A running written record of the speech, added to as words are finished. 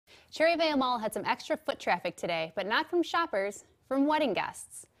Cherryvale Mall had some extra foot traffic today, but not from shoppers, from wedding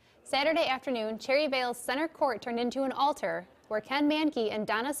guests. Saturday afternoon, Cherryvale's center court turned into an altar where Ken Mankey and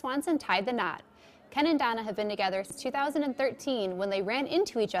Donna Swanson tied the knot. Ken and Donna have been together since 2013 when they ran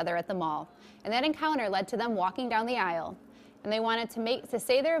into each other at the mall, and that encounter led to them walking down the aisle. And they wanted to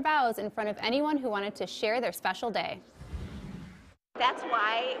say their vows in front of anyone who wanted to share their special day. That's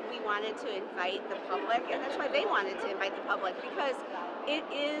why we wanted to invite the public, and that's why they wanted to invite the public, because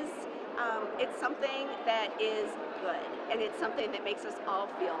it's something that is good, and it's something that makes us all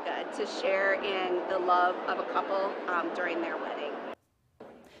feel good to share in the love of a couple during their wedding.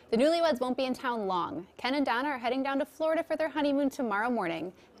 The newlyweds won't be in town long. Ken and Donna are heading down to Florida for their honeymoon tomorrow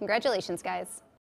morning. Congratulations, guys.